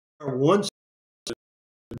once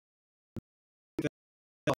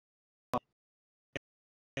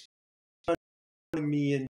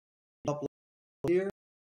me in a couple here,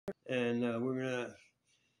 and we're gonna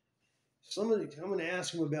I'm gonna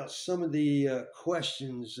ask him about some of the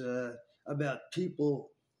questions about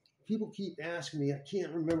people. People keep asking me. I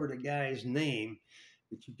can't remember the guy's name,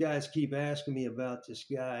 but you guys keep asking me about this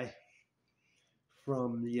guy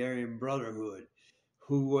from the Aryan Brotherhood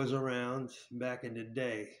who was around back in the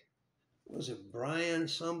day. Was it Brian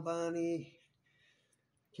somebody?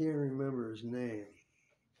 Can't remember his name.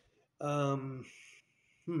 Um,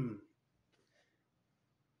 hmm.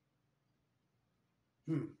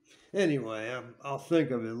 Hmm. Anyway, I'll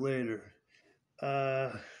think of it later.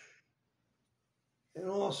 Uh, and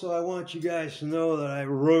also, I want you guys to know that I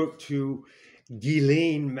wrote to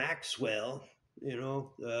Ghislaine Maxwell,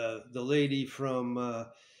 the lady from,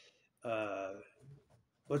 uh,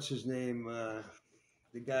 what's his name?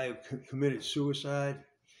 The guy who committed suicide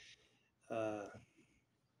uh,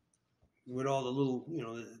 with all the little,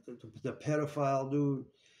 the pedophile dude.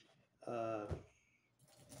 Uh,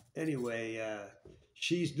 anyway,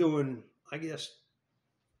 she's doing, I guess,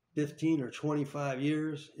 15 or 25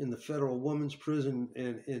 years in the federal women's prison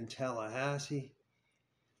in Tallahassee.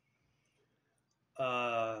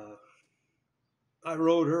 I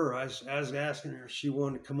wrote her. I was asking her if she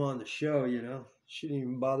wanted to come on the show, She didn't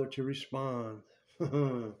even bother to respond.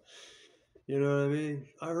 You know what I mean?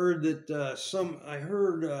 I heard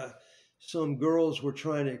that some girls were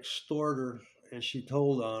trying to extort her, and she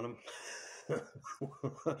told on them.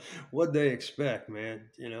 What'd they expect, man?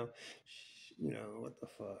 What the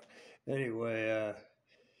fuck? Anyway,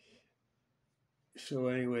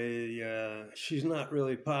 she's not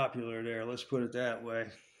really popular there. Let's put it that way.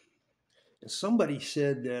 And somebody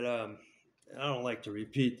said that I don't like to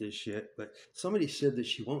repeat this shit, but somebody said that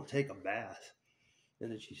she won't take a bath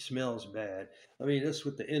and that she smells bad. I mean, that's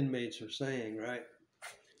what the inmates are saying, right?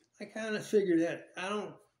 I kind of figure that I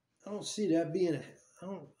don't see that being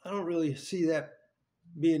I don't really see that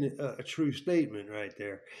being a true statement right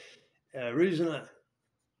there. I'm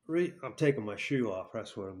taking my shoe off.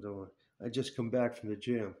 That's what I'm doing. I just come back from the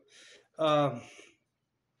gym. Um,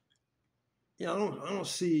 I don't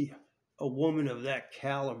see a woman of that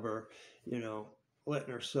caliber,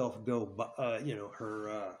 letting herself go,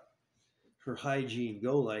 her hygiene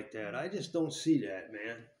go like that. I just don't see that,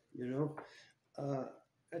 man. Uh,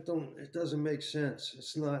 it doesn't make sense.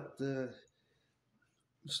 It's not,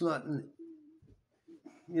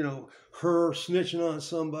 her snitching on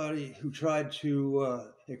somebody who tried to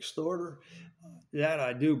extort her. That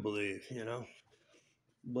I do believe,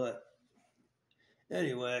 But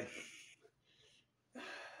anyway,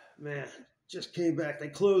 man, just came back. They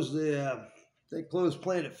closed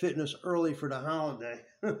Planet Fitness early for the holiday.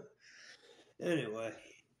 Anyway,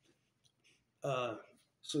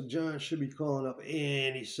 so John should be calling up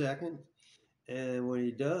any second, and when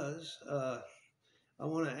he does, I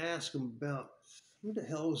want to ask him about who the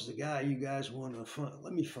hell is the guy you guys want to find.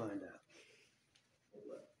 Let me find out.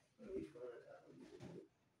 Let me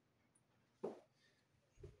find out.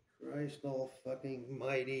 Christ all fucking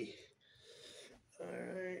mighty. All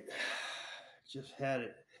right. Just had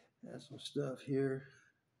it. Had some stuff here.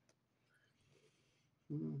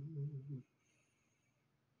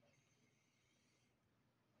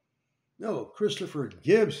 No, Christopher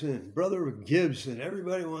Gibson, brother of Gibson.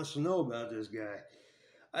 Everybody wants to know about this guy.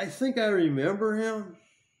 I think I remember him.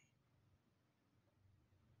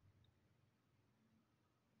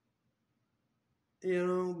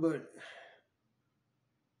 But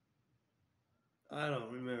I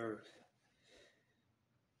don't remember.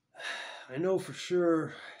 I know for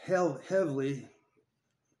sure Hevle,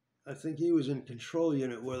 I think he was in control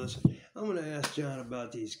unit with us. I'm going to ask John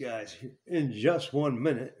about these guys in just 1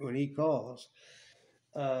 minute when he calls.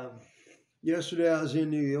 Yesterday I was in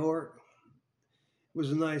New York. It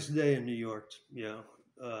was a nice day in New York.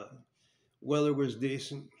 Weather was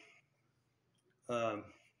decent.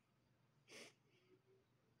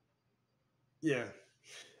 Yeah,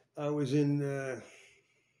 I was in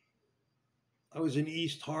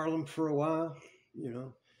East Harlem for a while,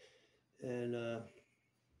 and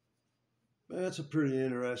that's a pretty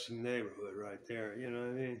interesting neighborhood right there. You know what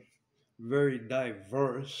I mean? Very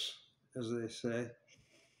diverse, as they say.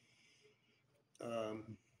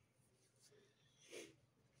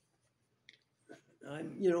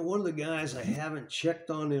 One of the guys I haven't checked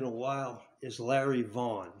on in a while is Larry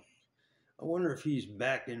Vaughn. I wonder if he's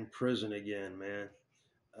back in prison again,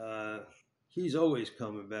 man. He's always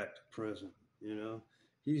coming back to prison,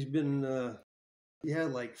 He's been, he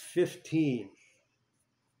had like 15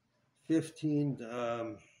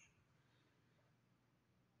 15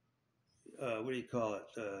 what do you call it?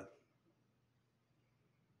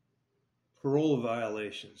 Parole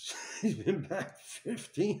violations. He's been back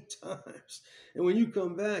 15 times. And when you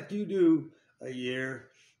come back, you do a year,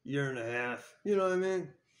 year and a half. You know what I mean?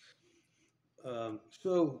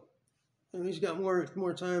 So and he's got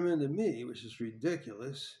more time in than me, which is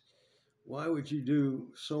ridiculous. Why would you do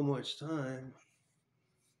so much time?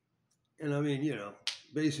 And I mean,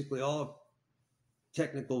 basically all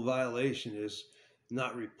technical violation is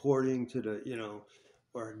not reporting to the,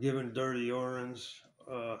 or giving dirty orans,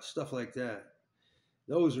 stuff like that.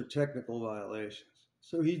 Those are technical violations.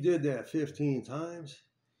 So he did that 15 times.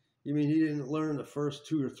 You mean he didn't learn the first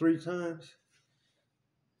 2 or 3 times?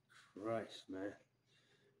 Christ, man.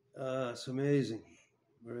 It's amazing.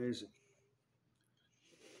 Amazing.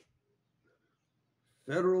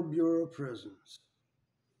 Federal Bureau of Prisons.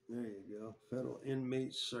 There you go. Federal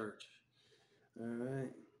inmate search. All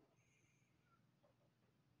right.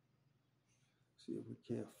 See if we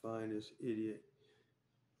can't find this idiot.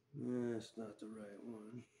 That's not the right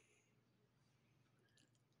one.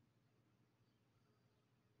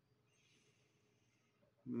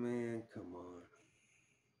 Man, come on.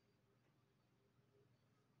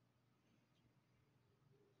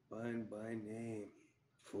 Find by name,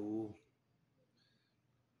 fool.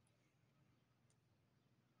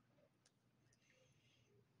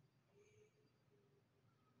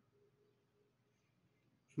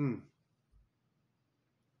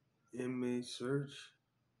 Inmate search.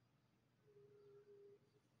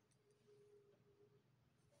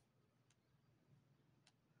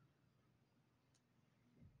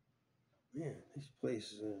 Man, these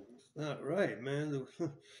places, it's not right, man.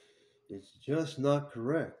 It's just not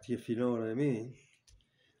correct, if you know what I mean.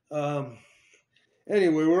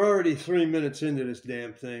 Anyway, we're already 3 minutes into this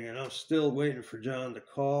damn thing, and I'm still waiting for John to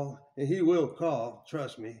call. And he will call,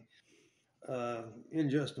 trust me, in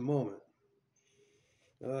just a moment.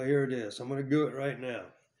 Here it is. I'm going to do it right now.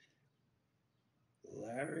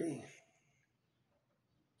 Larry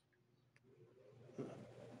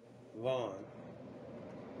Vaughn.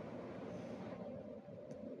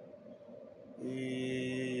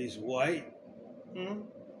 He's white.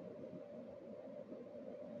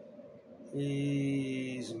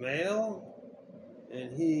 He's male.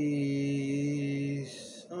 And he's,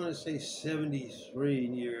 I want to say 73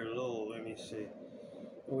 years old. Let me see.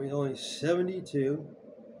 Oh, he's only 72.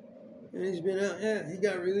 And he's been out, he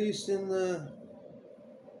got released in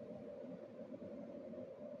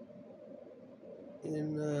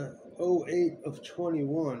 08 of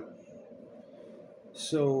 21.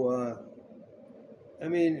 So, I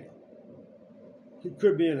mean, he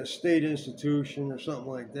could be in a state institution or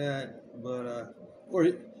something like that, but,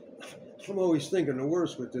 I'm always thinking the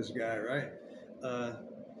worst with this guy, right?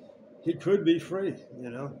 He could be free,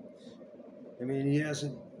 I mean, he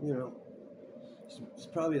hasn't, it's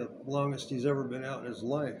probably the longest he's ever been out in his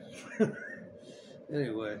life.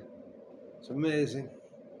 Anyway, it's amazing.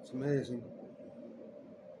 It's amazing.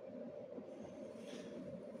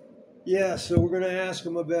 Yeah, so we're going to ask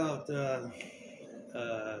him about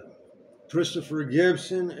Christopher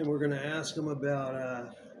Gibson, and we're going to ask him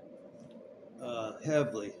about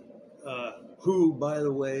Hevle, who, by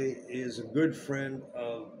the way, is a good friend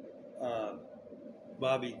of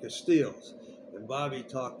Bobby Castillo's. And Bobby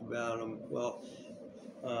talked about him. Well,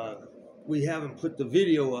 we haven't put the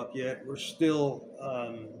video up yet. We're still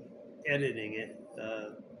editing it.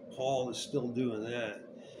 Paul is still doing that.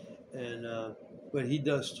 And but he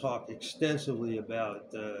does talk extensively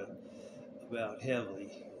about Hevle,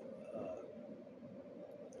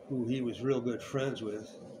 who he was real good friends with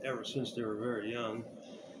ever since they were very young.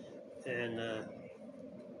 And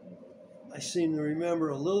I seem to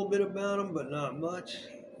remember a little bit about him, but not much.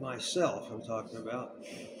 Myself, I'm talking about.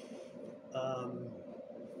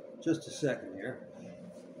 Just a second here.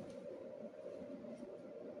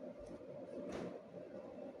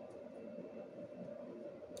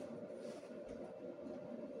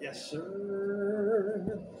 Yes,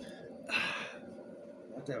 sir.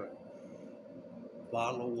 I'll have a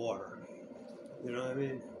bottle of water. You know what I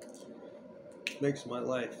mean? Makes my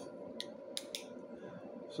life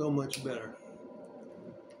so much better.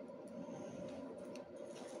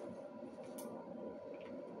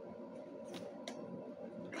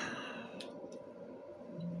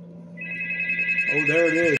 Oh, there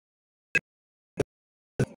it is.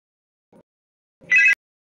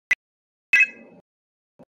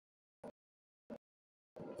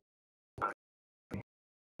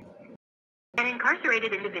 An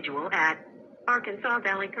incarcerated individual at Arkansas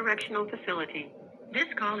Valley Correctional Facility. This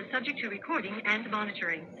call is subject to recording and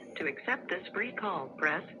monitoring. To accept this free call,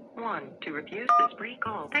 press 1. To refuse this free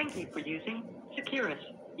call, thank you for using Securus.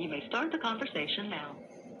 You may start the conversation now.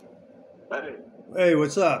 Hey, Hey,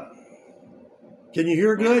 what's up? Can you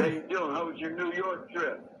hear man, how good? you doing? How was your New York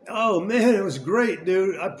trip? Oh man, it was great,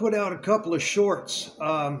 dude. I put out a couple of shorts.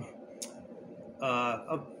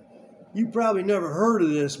 You probably never heard of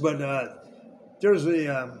this, but there's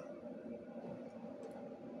a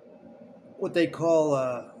what they call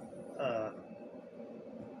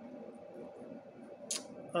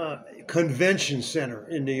convention center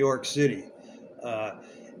in New York City, uh,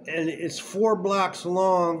 and it's 4 blocks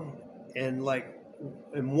long, and like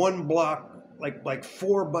in one block, like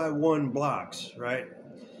 4 by 1 blocks, right?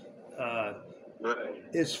 Uh, Right.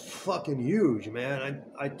 it's fucking huge, man.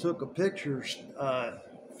 I took a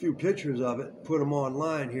few pictures of it, put them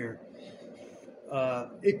online here.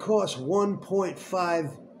 It cost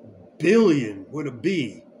 1.5 billion with a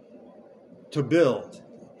B to build.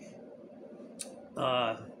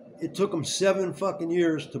 Uh, it took them 7 fucking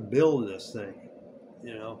years to build this thing,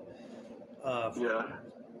 you know. Yeah.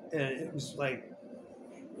 And it was like,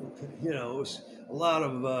 it was a lot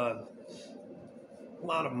of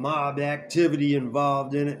mob activity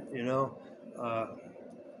involved in it, Uh,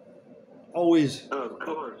 always, Of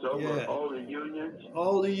course. yeah, All the unions.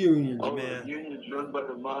 all the unions, All man. the unions run by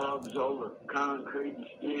the mobs. All the concrete and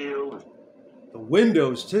steel. The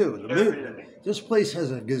windows too. Everything. This place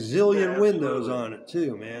has a gazillion Yeah, windows absolutely. on it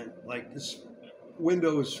too, man. Like this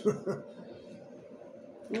windows.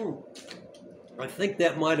 I think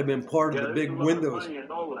that might have been part of Yeah, the there's big a lot windows. of money and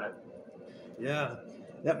all that. Yeah,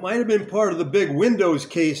 that might have been part of the big windows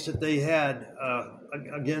case that they had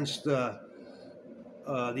against the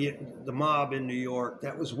mob in New York.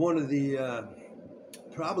 That was one of the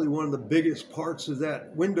probably one of the biggest parts of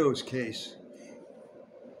that windows case.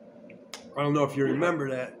 I don't know if you remember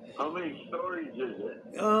that. How many stories is it?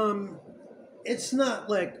 It's not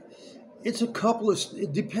like it's a couple of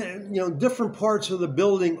it depend. Different parts of the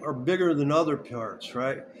building are bigger than other parts,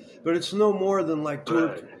 right? But it's no more than like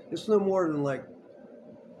Right. it's no more than like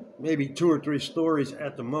maybe 2 or 3 stories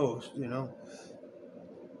at the most. Yeah.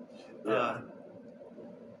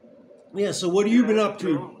 Yeah. So what have you been Yeah, up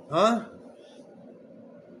to, cool. huh?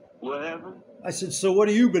 What happened? I said, so what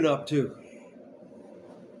have you been up to?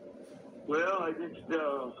 Well, I just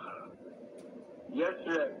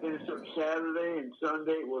yesterday I finished up Saturday and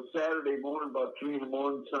Sunday. Well, Saturday morning about 3 in the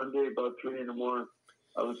morning. Sunday about 3 in the morning.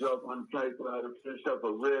 I was up on typewriter, finished up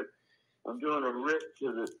a writ. I'm doing a writ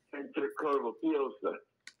to the 10th Court of Appeals to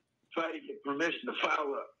try to get permission to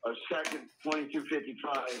file a second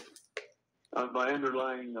 2255 on my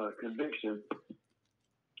underlying conviction.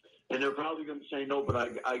 And they're probably going to say no, but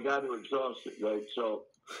I got to exhaust it, right? So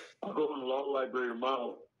I'll go in the law library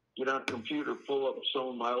tomorrow, get on the computer, pull up some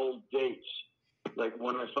of my old dates, like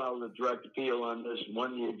when I filed a direct appeal on this,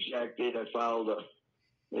 the exact date I filed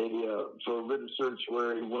for a written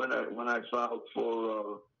certiorari, when I filed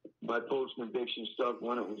for my post-conviction stuff,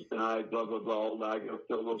 when it was denied, blah, blah, blah. I got to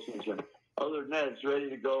fill those things in. Other than that, it's ready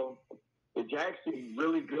to go. It's actually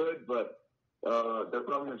really good, but they're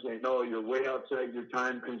probably going to say, no, you're way outside your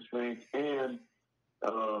time constraints, and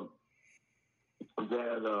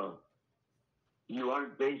that you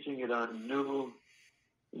aren't basing it on new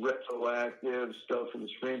retroactive stuff from the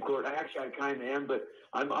Supreme Court. Actually, I kind of am, but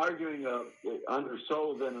I'm arguing under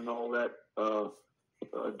Sullivan and all that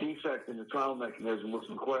defect in the trial mechanism, which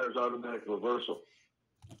requires automatic reversal,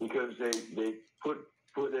 because they put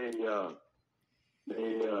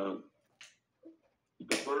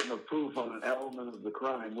the burden of proof on an element of the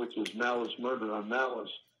crime, which is malice, murder on malice,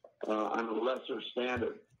 on a lesser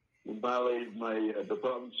standard. It violated the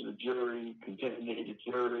province of the jury, contaminated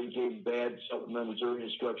jury, gave bad supplemental jury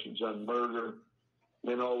instructions on murder,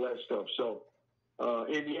 and all that stuff. So,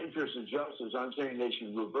 in the interest of justice, I'm saying they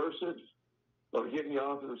should reverse it or give me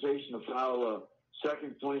authorization to file a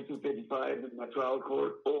second 2255 in my trial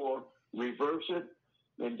court, or reverse it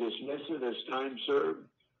and dismiss it as time served,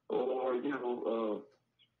 or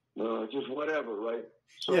just whatever, right?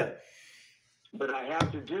 So, Yeah. But I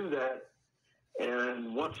have to do that,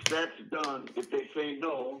 and once that's done, if they say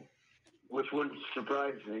no, which wouldn't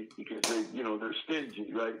surprise me, because they're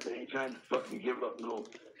stingy, right? They ain't trying to fucking give up no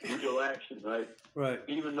real action, right? Right.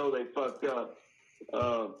 Even though they fucked up.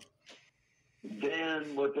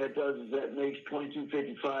 Then what that does is that makes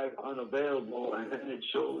 2255 unavailable, and then it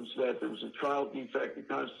shows that there was a trial defect, a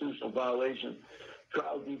constitutional violation,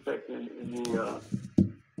 trial defect in the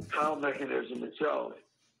trial mechanism itself.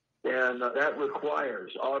 And that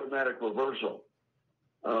requires automatic reversal.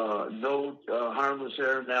 No harmless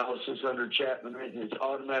error analysis under Chapman. It's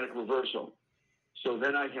automatic reversal. So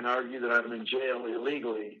then I can argue that I'm in jail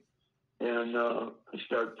illegally and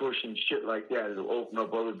start pushing shit like that. It'll open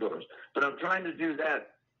up other doors. But I'm trying to do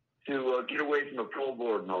that to get away from the parole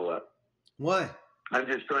board and all that. Why? I'm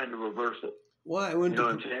just trying to reverse it. Why? You know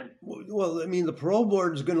what I'm saying? Well, I mean, the parole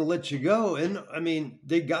board is going to let you go, and I mean,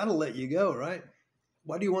 they got to let you go, right?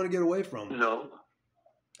 Why do you want to get away from them? No.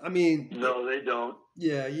 I mean, no, they don't.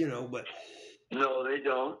 Yeah, you know, but no, they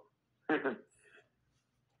don't.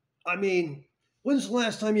 I mean, when's the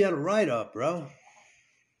last time you had a write-up, bro?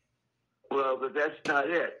 Well, but that's not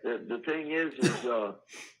it. The thing is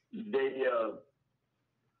they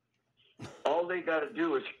all they got to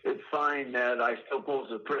do is find that I still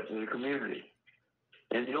pose a threat to the community,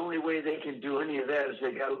 and the only way they can do any of that is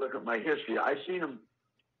they got to look at my history. I seen them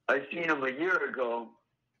a year ago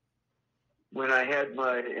when I had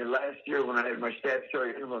last year when I had my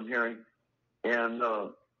statutory minimum hearing, and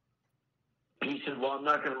he said, "Well, I'm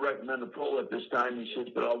not going to recommend the parole at this time." He says,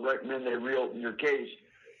 "But I'll recommend they reopen your case,"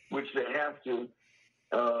 which they have to,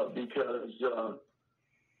 because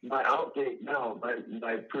my out date now,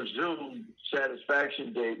 my presumed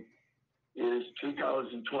satisfaction date is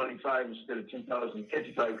 2025 instead of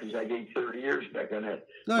 2055 because I gave 30 years back on that.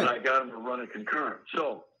 Nice. But I got them to run it concurrent.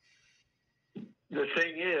 So the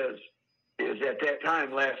thing is at that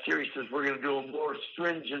time last year, he says, we're going to do a more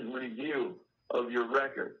stringent review of your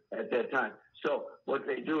record at that time. So what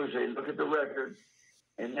they do is they look at the record,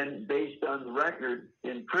 and then based on the record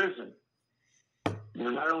in prison,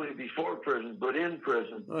 not only before prison, but in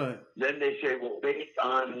prison, Right. Then they say, well, based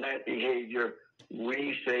on that behavior,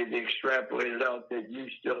 we say they extrapolated out that you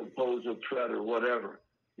still pose a threat or whatever,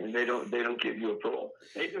 and they don't give you a parole.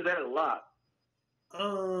 They do that a lot.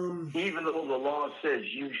 Even though the law says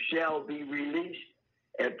you shall be released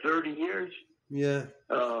at 30 years, Yeah.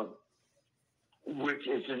 Which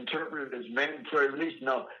is interpreted as mandatory release.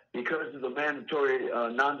 Now, because of the mandatory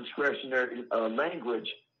non-discretionary language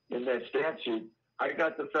in that statute, I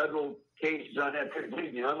got the federal cases on that.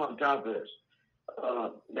 Believe me, I'm on top of this.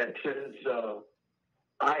 That says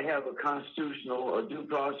I have a constitutional due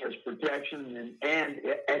process protection and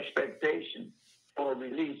expectation for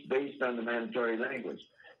release based on the mandatory language.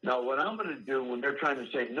 Now, what I'm going to do when they're trying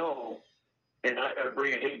to say no, and I got to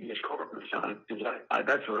bring a habeas corpus on it because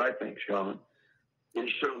that's what I think is coming, is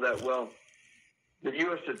show that, well, the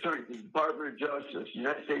U.S. Attorney, the Department of Justice,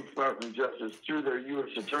 United States Department of Justice, through their U.S.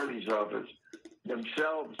 Attorney's Office,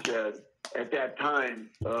 themselves said at that time,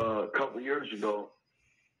 a couple of years ago,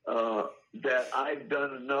 that I've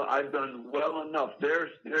done enough. I've done well enough. Their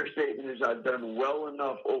statement is I've done well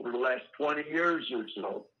enough over the last 20 years or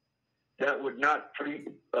so that would not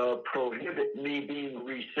prohibit me being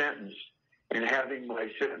resentenced and having my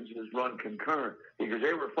sentences run concurrent, because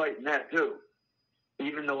they were fighting that too.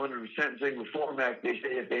 Even though under the Sentencing Reform Act, they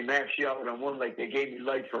say if they max you out on one, like they gave me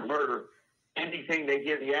life for murder, anything they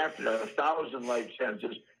give you after that, 1,000 life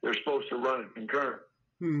sentences, they're supposed to run it concurrent.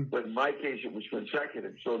 But in my case, it was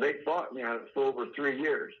consecutive. So they fought me on it for over 3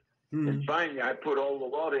 years. And finally, I put all the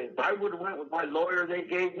law in. If I would have went with my lawyer they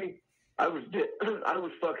gave me, I was dead. I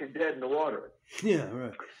was fucking dead in the water. Yeah,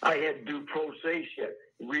 right. I had to do pro se shit,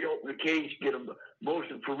 reopen the case, get a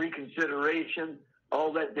motion for reconsideration,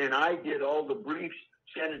 all that. Then I did all the briefs,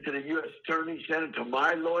 sent it to the U.S. Attorney, sent it to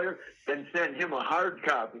my lawyer, then sent him a hard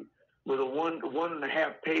copy with a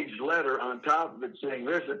 1.5 page letter on top of it saying,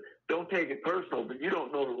 listen, don't take it personal, but you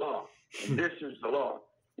don't know the law. And this is the law.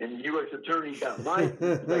 And the U.S. Attorney got mine.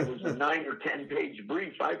 It was a 9 or 10 page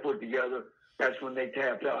brief I put together. That's when they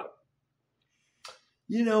tapped out.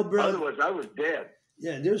 You know, brother. Otherwise, I was dead.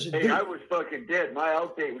 Yeah, there's a. Hey, I was fucking dead. My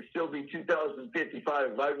out date would still be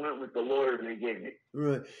 2055 if I went with the lawyer they gave me.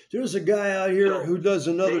 Right. There's a guy out here who does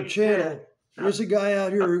another channel. There's a guy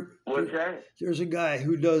out here. What's that? There's a guy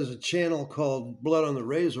who does a channel called Blood on the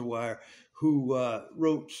Razor Wire who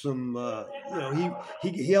wrote some,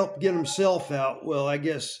 he helped get himself out. Well, I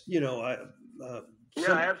guess, yeah,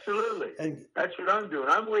 absolutely. And that's what I'm doing.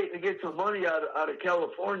 I'm waiting to get some money out of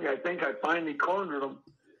California. I think I finally cornered them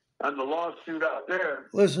on the lawsuit out there.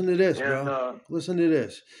 Listen to this, bro. Listen to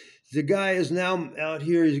this. The guy is now out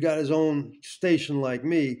here. He's got his own station like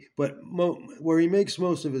me, but where he makes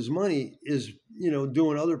most of his money is,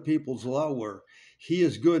 doing other people's law work. He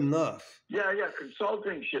is good enough. Yeah,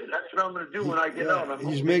 consulting shit. That's what I'm going to do when I get out.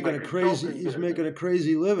 He's making a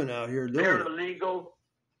crazy living out here doing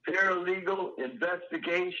paralegal,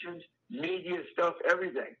 investigations, media stuff,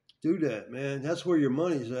 everything. Do that, man. That's where your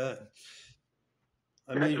money's at.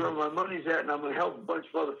 That's where my money's at, and I'm going to help a bunch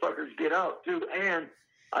of motherfuckers get out, too. And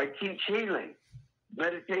I teach healing,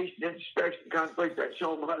 meditation, introspection, contemplation. I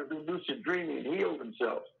show them how to do lucid dreaming and heal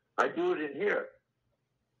themselves. I do it in here.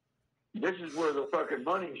 This is where the fucking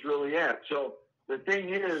money's really at. So the thing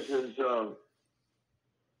is,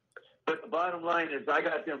 but the bottom line is I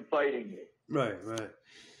got them fighting me. Right.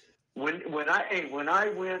 when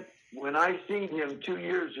I seen him 2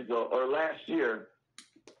 years ago or last year,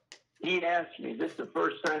 he asked me. This is the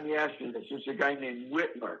first time he asked me this. It's a guy named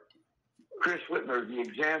Whitmer, Chris Whitmer, the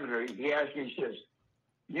examiner. He asked me. He says,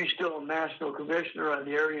 "You still a national commissioner on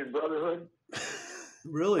the Aryan Brotherhood?"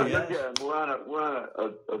 Really? I Yeah. looked at him. We're on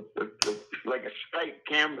a like a Skype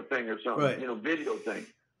camera thing or something, Right. Video thing.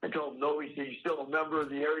 I told him no. He said, "You still a member of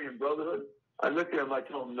the Aryan Brotherhood?" I looked at him. I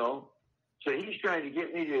told him no. So he's trying to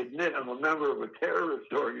get me to admit I'm a member of a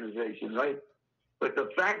terrorist organization, right? But the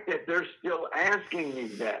fact that they're still asking me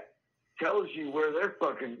that tells you where their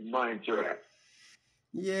fucking minds are at.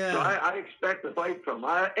 Yeah. So I expect a fight from him.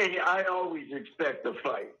 I always expect a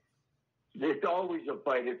fight. It's always a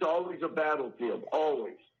fight. It's always a battlefield.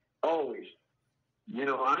 Always. Always.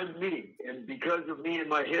 I'm me. And because of me and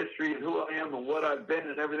my history and who I am and what I've been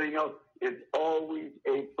and everything else, it's always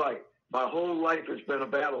a fight. My whole life has been a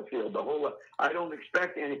battlefield. The whole life. I don't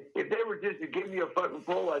expect any. If they were just to give me a fucking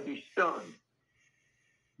pole, I'd be stunned.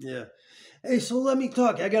 Yeah. Hey, so let me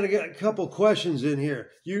talk. I got a couple questions in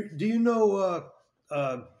here. Do you know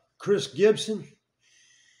Chris Gibson?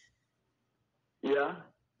 Yeah.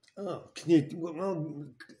 Oh,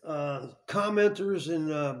 commenters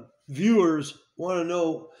and viewers want to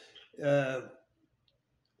know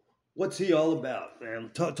what's he all about,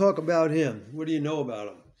 man? Talk about him. What do you know about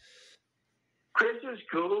him? Chris is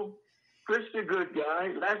cool. Chris is a good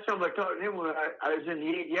guy. Last time I talked to him when I was in the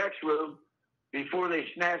ADX room before they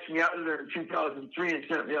snatched me out of there in 2003 and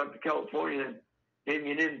sent me out to California and gave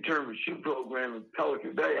me an intern shoe program in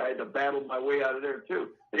Pelican Bay. I had to battle my way out of there too.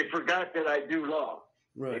 They forgot that I do law.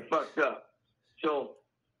 Right. They fucked up. So,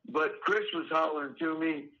 but Chris was hollering to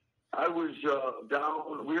me. I was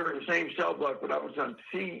down. We were in the same cell block, but I was on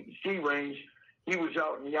C range. He was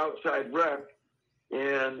out in the outside rec,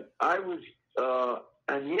 and I was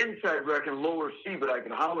on the inside rec in lower C, but I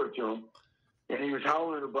could holler to him. And he was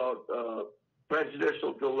hollering about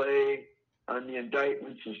presidential delay on the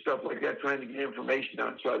indictments and stuff like that, trying to get information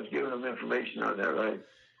on. So I was giving him information on that, right?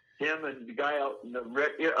 Him and the guy out in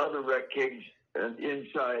the other rec cage and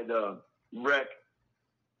inside rec,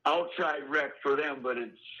 outside rec for them, but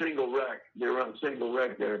it's single rec. They were on single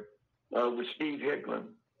rec there with Steve Hicklin.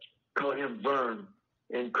 Call him Vern.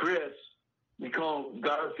 And Chris, we call him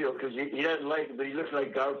Garfield because he doesn't like it, but he looks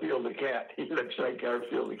like Garfield the cat. He looks like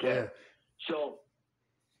Garfield the cat. Yeah. So,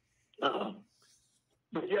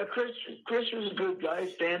 but yeah, Chris was a good guy,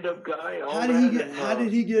 stand-up guy. How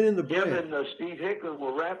did he get in the Him brand? and Steve Hicklin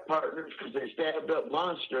were rap partners because they stabbed up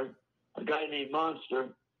Monster, a guy named Monster.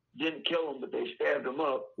 Didn't kill him, but they stabbed him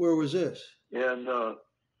up. Where was this? And that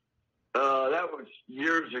was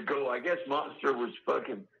years ago. I guess Monster was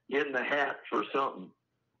fucking in the hat for something.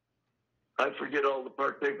 I forget all the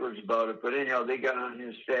particulars about it, but anyhow, they got on him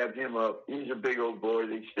and stabbed him up. He's a big old boy.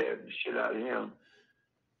 They stabbed the shit out of him.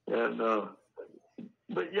 And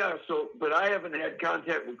but yeah, but I haven't had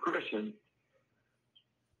contact with Christian,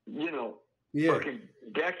 Yeah. fucking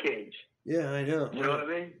decades. Yeah, I know. You know what I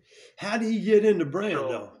mean? How did he get into brand, So-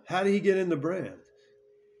 though? How did he get into brand?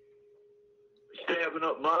 Stabbing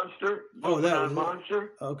up Monster. Oh, that on was it.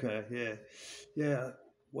 Monster. Okay, yeah. Yeah,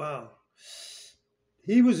 wow.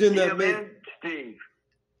 He was in that Him and Steve.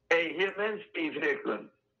 Hey, him and Steve Hicklin.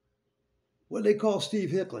 what they call Steve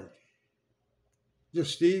Hicklin?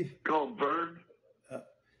 Just Steve? Call him Vern.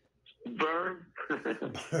 Vern.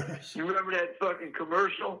 You remember that fucking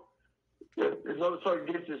commercial? The motherfucker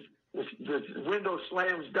gets this window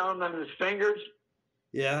slams down on his fingers,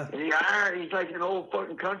 Yeah. and he's like an old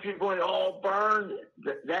fucking country boy, all burned.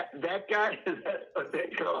 That guy, that's what they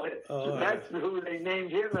call it. Oh, That's who they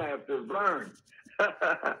named him after, Vern.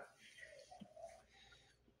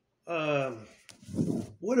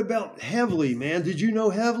 What about Hevle, man? Did you know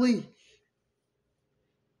Hevle?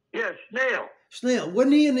 Yeah, Snail. Snail,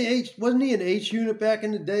 wasn't he in the H unit back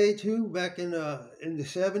in the day too? Back in the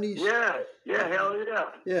 70s? Yeah, hell yeah.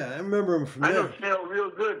 Yeah, I remember him from I there. know Snail real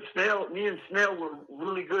good. Me and Snail were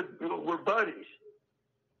really good. We're buddies.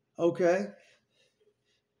 Okay.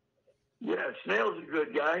 Yeah, Snail's a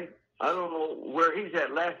good guy. I don't know where he's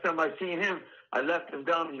at. Last time I seen him, I left him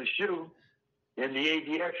down in the shoe in the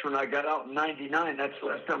ADX when I got out in '99. That's the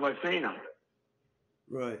last time I seen him.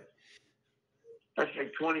 Right. That's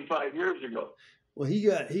like 25 years ago. Well, he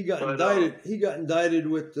got indicted. He got indicted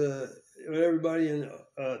with everybody in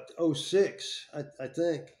 06, I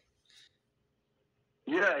think.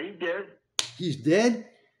 Yeah, he did. He's dead?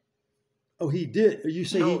 Oh, he did. You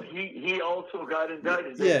say No, he also got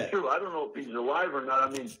indicted. That's Yeah. true. I don't know if he's alive or not.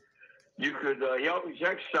 I mean, you could, he always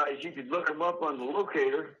exercised. You could look him up on the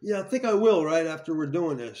locator. Yeah, I think I will right after we're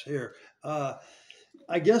doing this here. I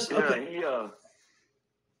guess. Yeah, Okay.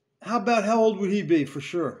 how old would he be for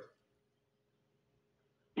sure?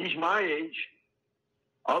 He's my age.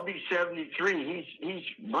 I'll be 73. He's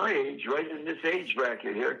my age, right in this age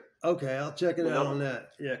bracket here. Okay, I'll check it out on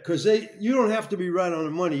that. Yeah, because you don't have to be right on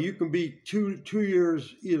the money. You can be two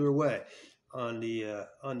years either way on the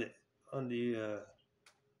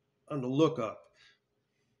lookup.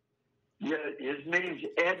 Yeah, his name's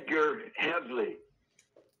Edgar Hevle.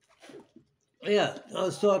 Yeah, I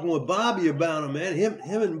was talking with Bobby about him, man.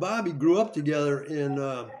 Him and Bobby grew up together in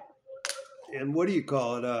what do you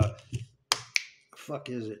call it? Fuck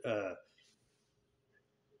is it?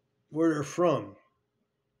 Where they're from?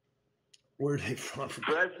 Where are they from?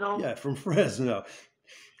 Fresno? Yeah, from Fresno.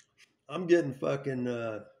 I'm getting fucking...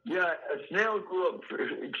 Yeah, Snail grew up...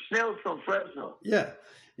 Snail's from Fresno. Yeah.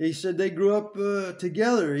 He said they grew up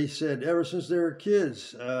together, he said, ever since they were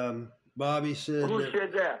kids. Bobby said... Who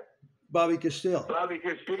said that? Bobby Castile. Bobby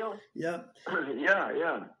Castile? Yeah.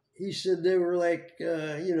 Yeah. He said they were like,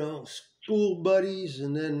 school buddies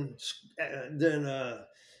and then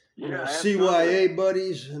CYA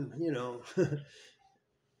buddies and,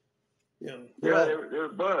 yeah, they're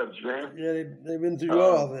buds, man. Yeah, they've been through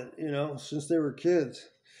all of it, since they were kids.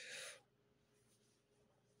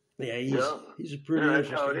 Yeah, he's a pretty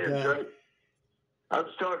interesting that's how it is, guy. right? I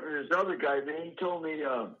was talking to this other guy, man. He told me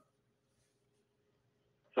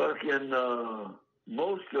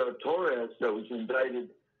most Torres that was indicted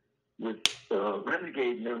with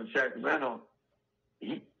Renegade there in Sacramento,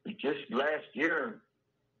 he just last year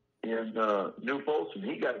in New Folsom,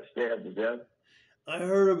 he got stabbed to death. I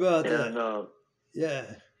heard about that. Yeah,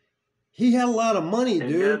 he had a lot of money,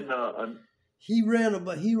 dude. Then, he ran a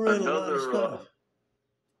lot of stuff.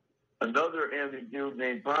 Another Andy dude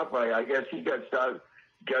named Popeye, I guess he got stabbed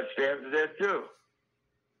to death too.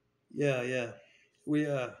 Yeah.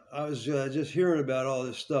 I was just hearing about all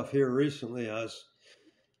this stuff here recently. A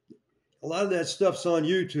lot of that stuff's on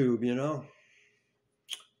YouTube,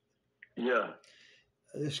 Yeah.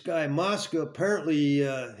 This guy Mosca, apparently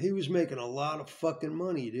he was making a lot of fucking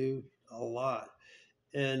money, dude, a lot,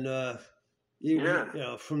 and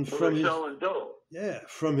from his selling dope. Yeah,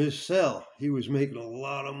 from his cell, he was making a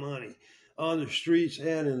lot of money on the streets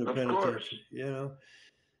and in the penitentiary. Yeah,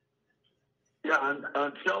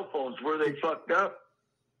 on cell phones where they fucked up,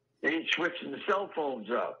 they ain't switching the cell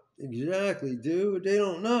phones up. Exactly, dude. They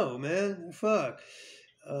don't know, man. Fuck.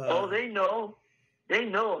 They know. They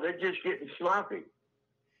know. They're just getting sloppy.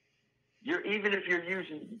 Even if you're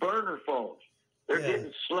using burner phones, they're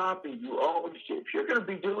getting sloppy. If you're going to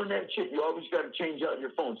be doing that shit, you always got to change out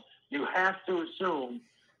your phones. You have to assume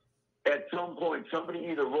at some point somebody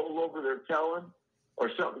either rolled over their telling or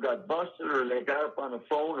something got busted or they got up on the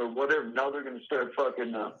phone or whatever. Now they're going to start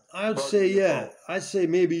fucking I'd say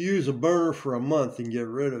maybe use a burner for a month and get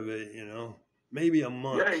rid of it, Maybe a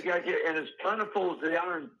month. Yeah, you got to get, and as plentiful as they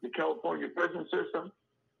are in the California prison system,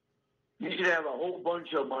 you should have a whole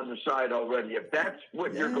bunch of them on the side already. If that's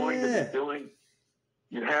what you're going to be doing,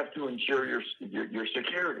 you have to ensure your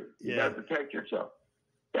security. You got to protect yourself.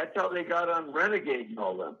 That's how they got on Renegade and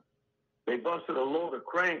all them. They busted a load of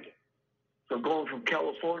crank from going from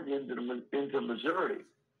California into Missouri.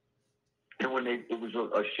 And when it was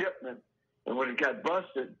a shipment, and when it got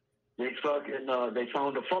busted, they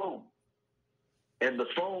found a phone. And the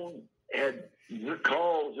phone had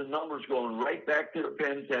calls and numbers going right back to the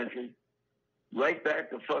penitentiary, right back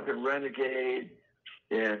to fucking Renegade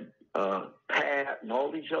and Pat and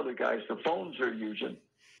all these other guys, the phones they're using.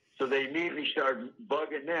 So they immediately started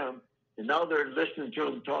bugging them. And now they're listening to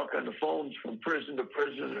them talk on the phones from prison to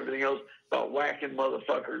prison and everything else about whacking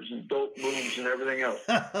motherfuckers and dope moves and everything else.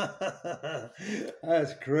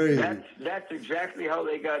 That's crazy. That's exactly how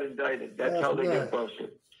they got indicted. That's how they got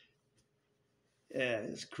busted. Yeah,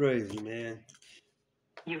 it's crazy, man.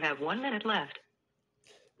 You have 1 minute left.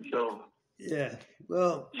 So. Yeah,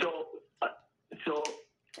 well. So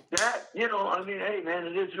that, hey, man,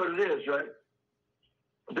 it is what it is, right?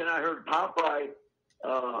 Then I heard Popeye,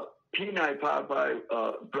 P9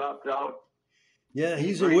 Popeye dropped out. Yeah,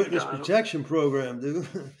 he's in witness protection program, dude.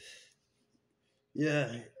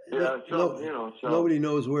 Yeah. Yeah, nobody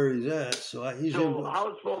knows where he's at, so he's in. So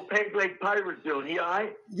how's Peg Leg Pirate doing? He all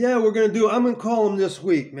right? Yeah, I'm gonna call him this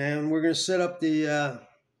week, man. We're gonna set up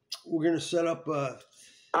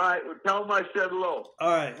all right, well, tell him I said hello. All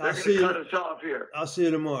right, I'll see you. Cut us off here. I'll see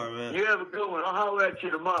you tomorrow, man. You have a good one. I'll holler at you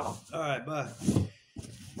tomorrow. All right, bye.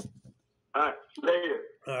 All right, later.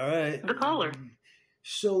 All right. The caller.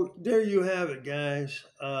 So there you have it, guys.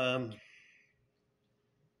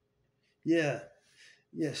 Yeah.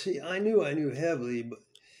 See, I knew Hevle, but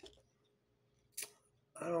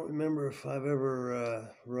I don't remember if I've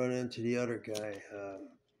ever run into the other guy.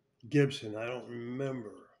 Gibson. I don't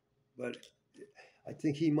remember, but I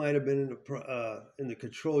think he might have been in the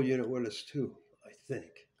control unit with us too. I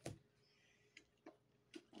think.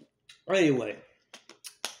 Anyway,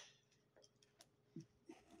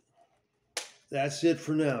 that's it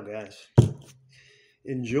for now, guys.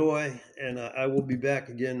 Enjoy, and I will be back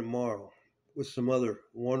again tomorrow with some other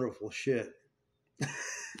wonderful shit.